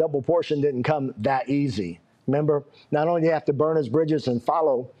Elisha, the double portion didn't come that easy? Remember, not only do you have to burn his bridges and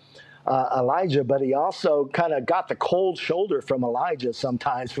follow Elijah, but he also kind of got the cold shoulder from Elijah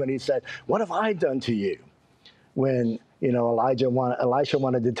sometimes when he said, what have I done to you? When, Elisha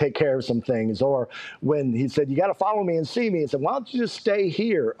wanted to take care of some things, or when he said, you got to follow me and see me, and said, why don't you just stay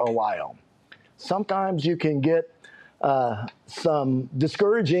here a while? Sometimes you can get some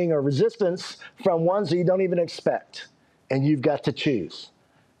discouraging or resistance from ones that you don't even expect, and you've got to choose.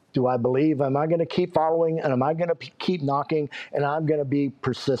 Do I believe? Am I going to keep following, and am I going to keep knocking, and I'm going to be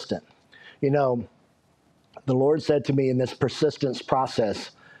persistent? The Lord said to me in this persistence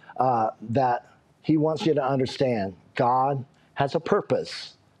process that he wants you to understand God has a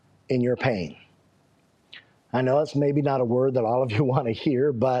purpose in your pain. I know it's maybe not a word that all of you want to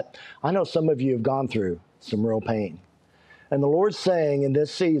hear, but I know some of you have gone through some real pain. And the Lord's saying in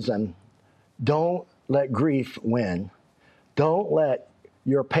this season, don't let grief win. Don't let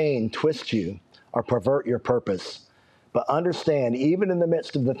your pain twist you or pervert your purpose. But understand, even in the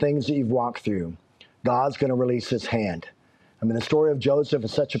midst of the things that you've walked through, God's going to release his hand. I mean, the story of Joseph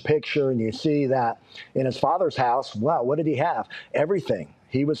is such a picture, and you see that in his father's house, wow, what did he have? Everything.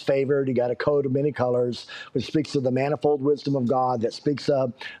 He was favored. He got a coat of many colors, which speaks of the manifold wisdom of God, that speaks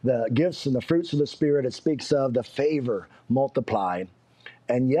of the gifts and the fruits of the Spirit. It speaks of the favor multiplied.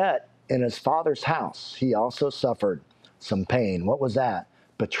 And yet, in his father's house, he also suffered some pain. What was that?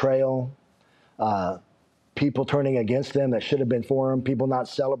 Betrayal, people turning against him that should have been for him, people not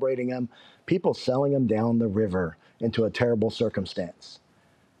celebrating him, people selling him down the river into a terrible circumstance.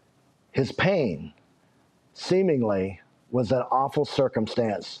 His pain seemingly was an awful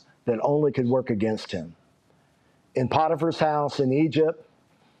circumstance that only could work against him. In Potiphar's house in Egypt,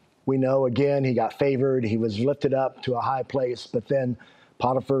 we know again he got favored. He was lifted up to a high place, but then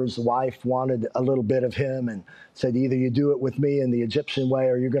Potiphar's wife wanted a little bit of him and said, either you do it with me in the Egyptian way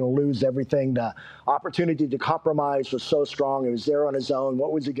or you're going to lose everything. The opportunity to compromise was so strong. He was there on his own.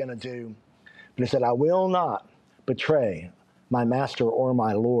 What was he going to do? But he said, I will not betray my master or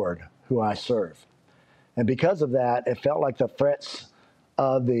my Lord who I serve. And because of that, it felt like the threats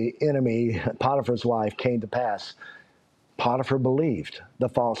of the enemy, Potiphar's wife, came to pass. Potiphar believed the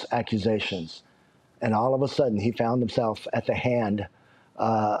false accusations. And all of a sudden, he found himself at the hand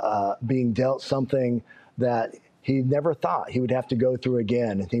being dealt something that he never thought he would have to go through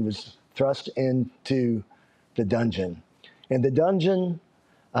again. And he was thrust into the dungeon. In the dungeon,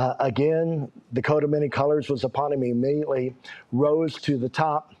 again, the coat of many colors was upon him. He immediately rose to the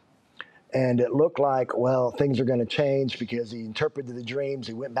top. And it looked like, well, things are going to change because he interpreted the dreams.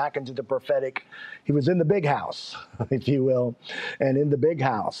 He went back into the prophetic. He was in the big house, if you will. And in the big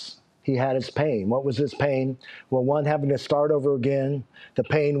house, he had his pain. What was his pain? Well, one, having to start over again. The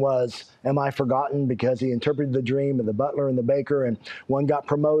pain was, am I forgotten? Because he interpreted the dream of the butler and the baker, and one got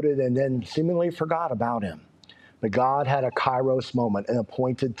promoted and then seemingly forgot about him. But God had a kairos moment, an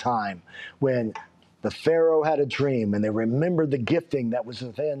appointed time, when the Pharaoh had a dream, and they remembered the gifting that was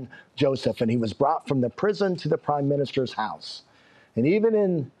within Joseph, and he was brought from the prison to the prime minister's house. And even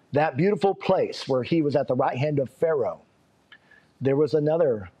in that beautiful place where he was at the right hand of Pharaoh, there was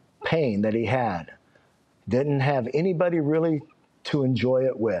another pain that he had. Didn't have anybody really to enjoy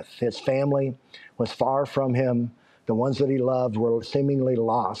it with. His family was far from him. The ones that he loved were seemingly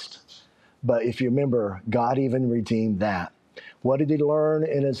lost. But if you remember, God even redeemed that. What did he learn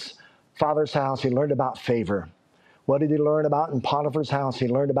in his father's house? He learned about favor. What did he learn about in Potiphar's house? He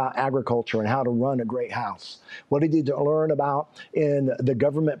learned about agriculture and how to run a great house. What did he learn about in the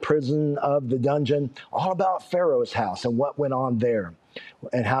government prison of the dungeon? All about Pharaoh's house and what went on there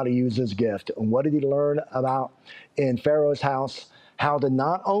and how to use his gift. And what did he learn about in Pharaoh's house? How to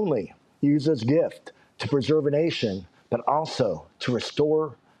not only use his gift to preserve a nation, but also to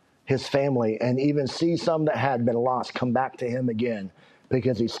restore his family and even see some that had been lost come back to him again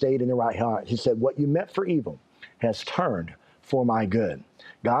because he stayed in the right heart. He said, what you meant for evil has turned for my good.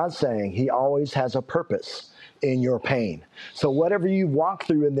 God's saying he always has a purpose in your pain. So whatever you walk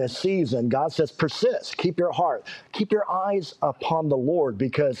through in this season, God says, persist, keep your heart, keep your eyes upon the Lord,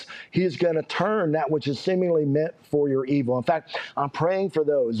 because he's going to turn that which is seemingly meant for your evil. In fact, I'm praying for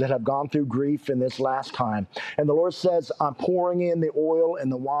those that have gone through grief in this last time. And the Lord says, I'm pouring in the oil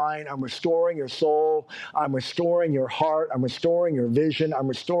and the wine. I'm restoring your soul. I'm restoring your heart. I'm restoring your vision. I'm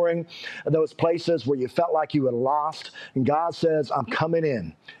restoring those places where you felt like you had lost. And God says, I'm coming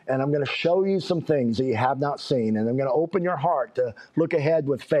in and I'm going to show you some things that you have not seen. And I'm going to open your heart to look ahead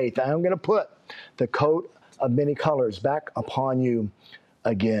with faith. And I'm going to put the coat of many colors back upon you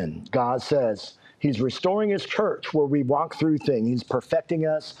again. God says he's restoring his church where we walk through things. He's perfecting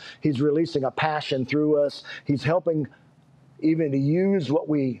us. He's releasing a passion through us. He's helping even to use what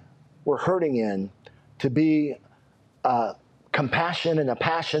we were hurting in to be compassion and a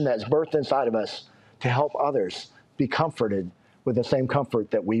passion that's birthed inside of us to help others be comforted with the same comfort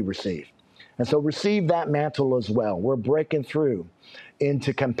that we receive. And so receive that mantle as well. We're breaking through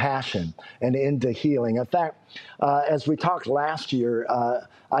into compassion and into healing. In fact, as we talked last year,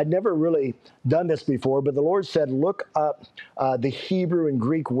 I'd never really done this before, but the Lord said, look up the Hebrew and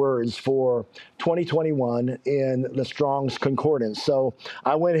Greek words for 2021 in the Strong's Concordance. So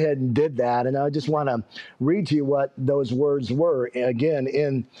I went ahead and did that, and I just want to read to you what those words were. Again,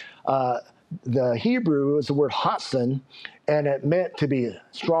 in the Hebrew, it was the word hatsan, and it meant to be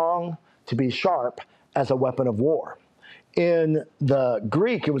strong, to be sharp as a weapon of war. In the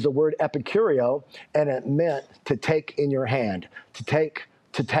Greek, it was the word epikurio, and it meant to take in your hand, to take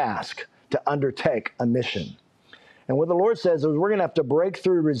to task, to undertake a mission. And what the Lord says is we're going to have to break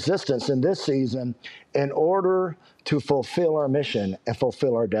through resistance in this season in order to fulfill our mission and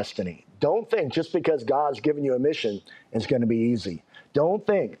fulfill our destiny. Don't think just because God's given you a mission, it's going to be easy. Don't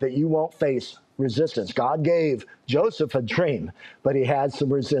think that you won't face resistance. God gave Joseph a dream, but he had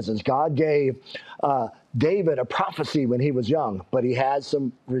some resistance. God gave David a prophecy when he was young, but he had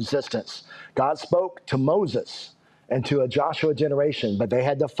some resistance. God spoke to Moses and to a Joshua generation, but they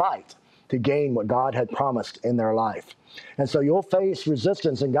had to fight to gain what God had promised in their life. And so you'll face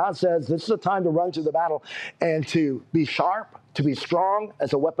resistance, and God says this is a time to run to the battle and to be sharp, to be strong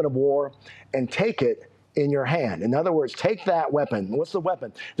as a weapon of war, and take it in your hand. In other words, take that weapon. What's the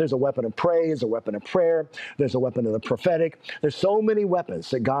weapon? There's a weapon of praise, a weapon of prayer. There's a weapon of the prophetic. There's so many weapons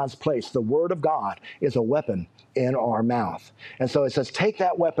that God's placed. The word of God is a weapon in our mouth. And so it says, take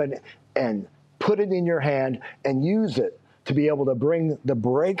that weapon and put it in your hand and use it to be able to bring the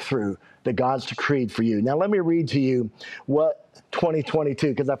breakthrough that God's decreed for you. Now, let me read to you what 2022,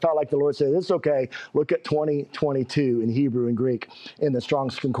 because I felt like the Lord said, it's okay. Look at 2022 in Hebrew and Greek in the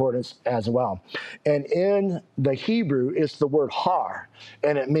Strong's Concordance as well. And in the Hebrew, it's the word har,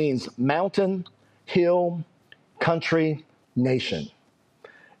 and it means mountain, hill, country, nation.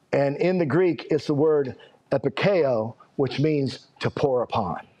 And in the Greek, it's the word epikeo, which means to pour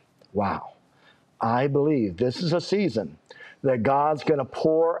upon. Wow. I believe this is a season that God's going to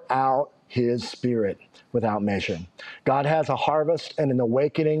pour out his Spirit without measure. God has a harvest and an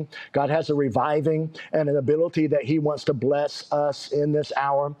awakening. God has a reviving and an ability that he wants to bless us in this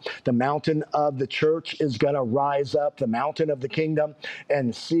hour. The mountain of the church is going to rise up, the mountain of the kingdom,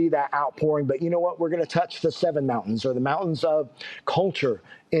 and see that outpouring. But you know what? We're going to touch the seven mountains, or the mountains of culture,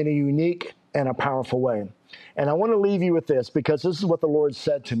 in a unique and a powerful way. And I want to leave you with this, because this is what the Lord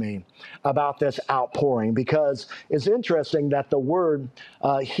said to me about this outpouring, because it's interesting that the word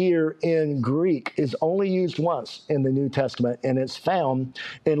here in Greek is only used once in the New Testament, and it's found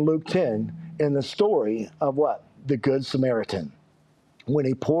in Luke 10 in the story of what? The Good Samaritan, when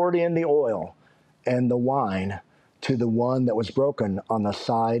he poured in the oil and the wine to the one that was broken on the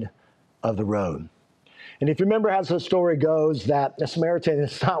side of the road. And if you remember how the story goes, that the Samaritan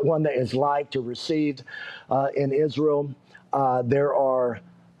is not one that is liked or received in Israel. There are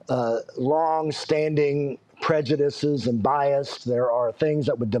long-standing prejudices and bias. There are things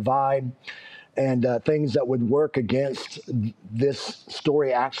that would divide and things that would work against this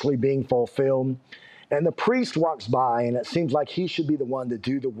story actually being fulfilled. And the priest walks by, and it seems like he should be the one to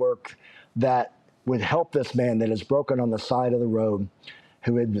do the work that would help this man that is broken on the side of the road,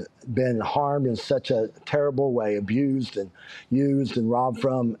 who had been harmed in such a terrible way, abused and used and robbed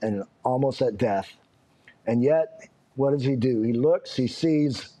from, and almost at death. And yet, what does he do? He looks, he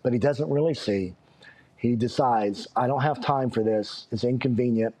sees, but he doesn't really see. He decides, I don't have time for this. It's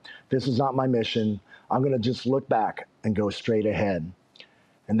inconvenient. This is not my mission. I'm going to just look back and go straight ahead.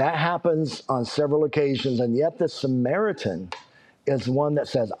 And that happens on several occasions. And yet the Samaritan is one that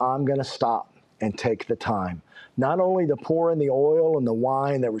says, I'm going to stop and take the time, not only to pour in the oil and the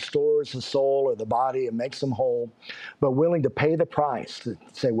wine that restores the soul or the body and makes them whole, but willing to pay the price, to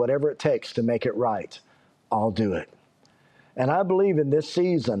say whatever it takes to make it right, I'll do it. And I believe in this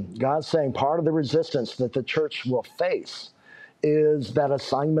season, God's saying part of the resistance that the church will face is that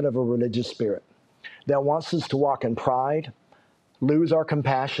assignment of a religious spirit that wants us to walk in pride, lose our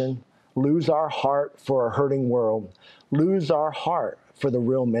compassion, lose our heart for a hurting world, lose our heart for the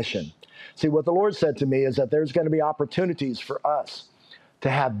real mission. See, what the Lord said to me is that there's going to be opportunities for us to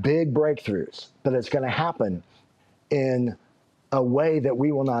have big breakthroughs, but it's going to happen in a way that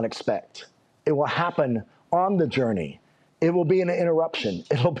we will not expect. It will happen on the journey. It will be an interruption.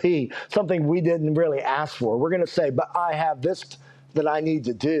 It'll be something we didn't really ask for. We're going to say, but I have this that I need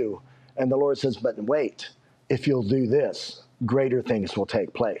to do. And the Lord says, but wait, if you'll do this, greater things will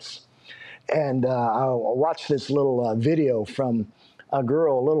take place. And I watched this little video from a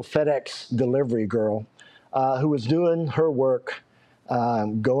girl, a little FedEx delivery girl, who was doing her work,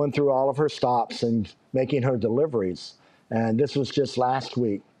 going through all of her stops and making her deliveries. And this was just last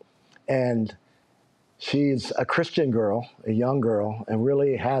week. And she's a Christian girl, a young girl, and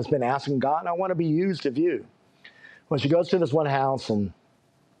really has been asking God, I want to be used of you. Well, she goes to this one house and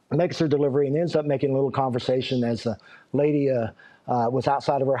makes her delivery and ends up making a little conversation as the lady was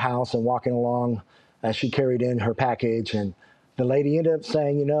outside of her house and walking along as she carried in her package. And the lady ended up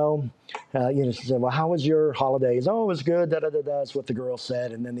saying, she said, well, how was your holidays? Oh, it was good. That's what the girl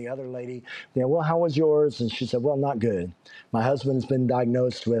said. And then the other lady, well, how was yours? And she said, well, not good. My husband's been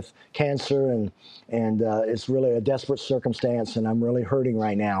diagnosed with cancer and it's really a desperate circumstance and I'm really hurting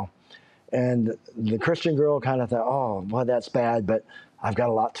right now. And the Christian girl kind of thought, oh, well, that's bad, but I've got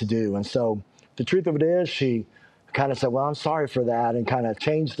a lot to do. And so the truth of it is she kind of said, well, I'm sorry for that, and kind of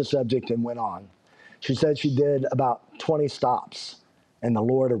changed the subject and went on. She said she did about 20 stops, and the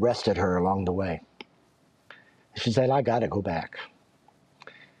Lord arrested her along the way. She said, I got to go back.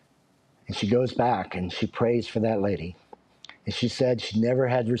 And she goes back, and she prays for that lady. And she said she never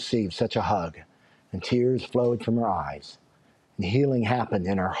had received such a hug, and tears flowed from her eyes, and healing happened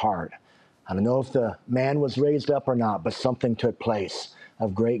in her heart. I don't know if the man was raised up or not, but something took place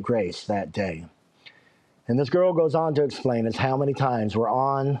of great grace that day. And this girl goes on to explain is how many times we're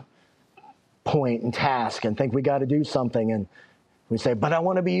on point and task and think we got to do something. And we say, but I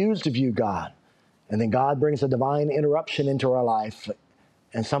want to be used of you, God. And then God brings a divine interruption into our life.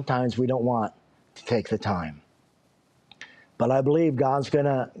 And sometimes we don't want to take the time. But I believe God's going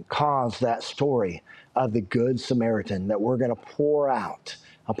to cause that story of the Good Samaritan that we're going to pour out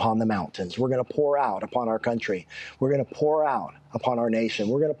upon the mountains. We're going to pour out upon our country. We're going to pour out upon our nation.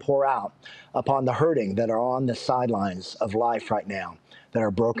 We're going to pour out upon the hurting that are on the sidelines of life right now, that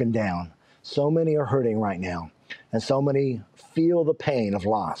are broken down. So many are hurting right now, and so many feel the pain of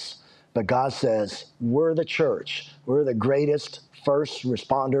loss. But God says, we're the church. We're the greatest first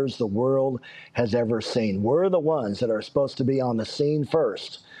responders the world has ever seen. We're the ones that are supposed to be on the scene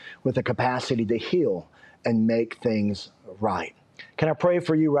first with the capacity to heal and make things right. Can I pray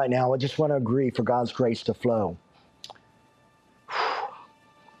for you right now? I just want to agree for God's grace to flow.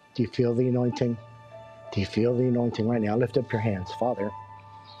 Do you feel the anointing? Do you feel the anointing right now? Lift up your hands, Father.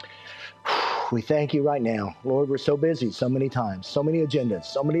 We thank you right now. Lord, we're so busy so many times, so many agendas,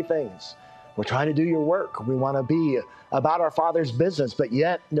 so many things. We're trying to do your work. We want to be about our Father's business, but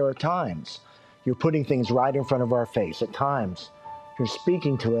yet there are times you're putting things right in front of our face. At times, you're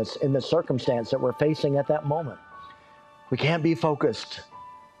speaking to us in the circumstance that we're facing at that moment. We can't be focused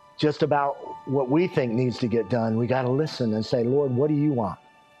just about what we think needs to get done. We got to listen and say, Lord, what do you want?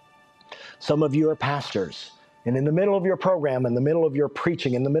 Some of you are pastors, and in the middle of your program, in the middle of your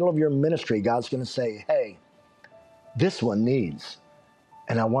preaching, in the middle of your ministry, God's going to say, hey, this one needs.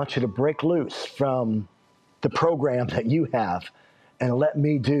 And I want you to break loose from the program that you have and let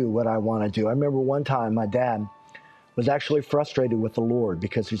me do what I want to do. I remember one time my dad was actually frustrated with the Lord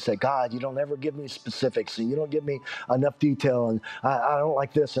because he said, God, you don't ever give me specifics and you don't give me enough detail, and I don't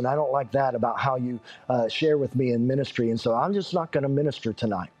like this and I don't like that about how you share with me in ministry. And so I'm just not going to minister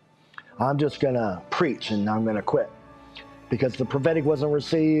tonight. I'm just going to preach and I'm going to quit because the prophetic wasn't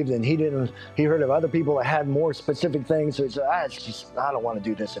received, and he heard of other people that had more specific things. So he said, I don't want to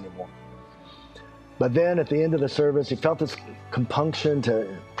do this anymore. But then at the end of the service, he felt this compunction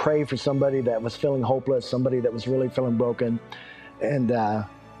to pray for somebody that was feeling hopeless, somebody that was really feeling broken. And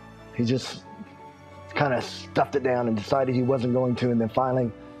he just kind of stuffed it down and decided he wasn't going to. And then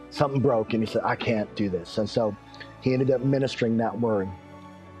finally something broke and he said, I can't do this. And so he ended up ministering that word.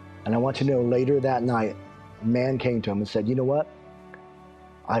 And I want you to know, later that night, a man came to him and said, you know what?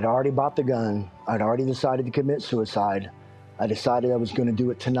 I'd already bought the gun. I'd already decided to commit suicide. I decided I was going to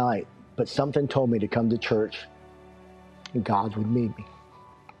do it tonight. but something told me to come to church and God would meet me.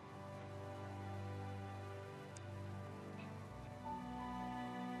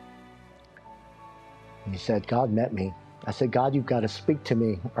 And he said, God met me. I said, God, you've got to speak to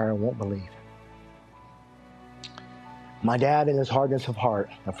me or I won't believe. My dad, in his hardness of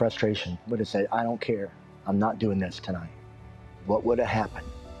heart and frustration, would have said, I don't care. I'm not doing this tonight. What would have happened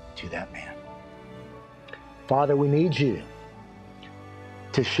to that man? Father, we need you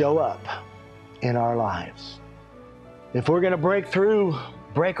to show up in our lives. If we're going to break through,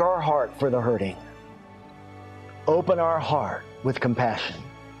 break our heart for the hurting. Open our heart with compassion.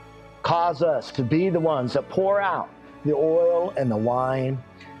 Cause us to be the ones that pour out the oil and the wine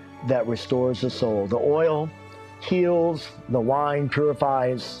that restores the soul. The oil heals, the wine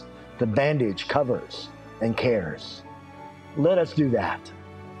purifies, the bandage covers and cares. Let us do that.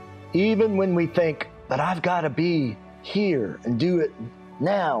 Even when we think that I've got to be here and do it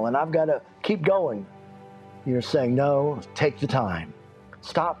now and I've got to keep going, you're saying, no, take the time.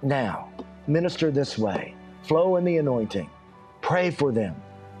 Stop now. Minister this way. Flow in the anointing. Pray for them.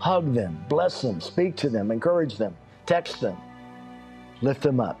 Hug them. Bless them. Speak to them. Encourage them. Text them. Lift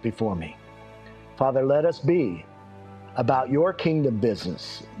them up before me. Father, let us be about your kingdom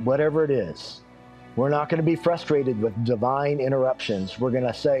business, whatever it is. We're not going to be frustrated with divine interruptions. We're going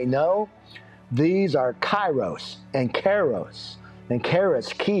to say, no, these are kairos and karos and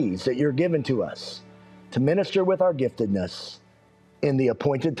charis keys that you're given to us to minister with our giftedness in the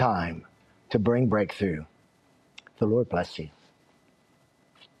appointed time to bring breakthrough. The Lord bless you.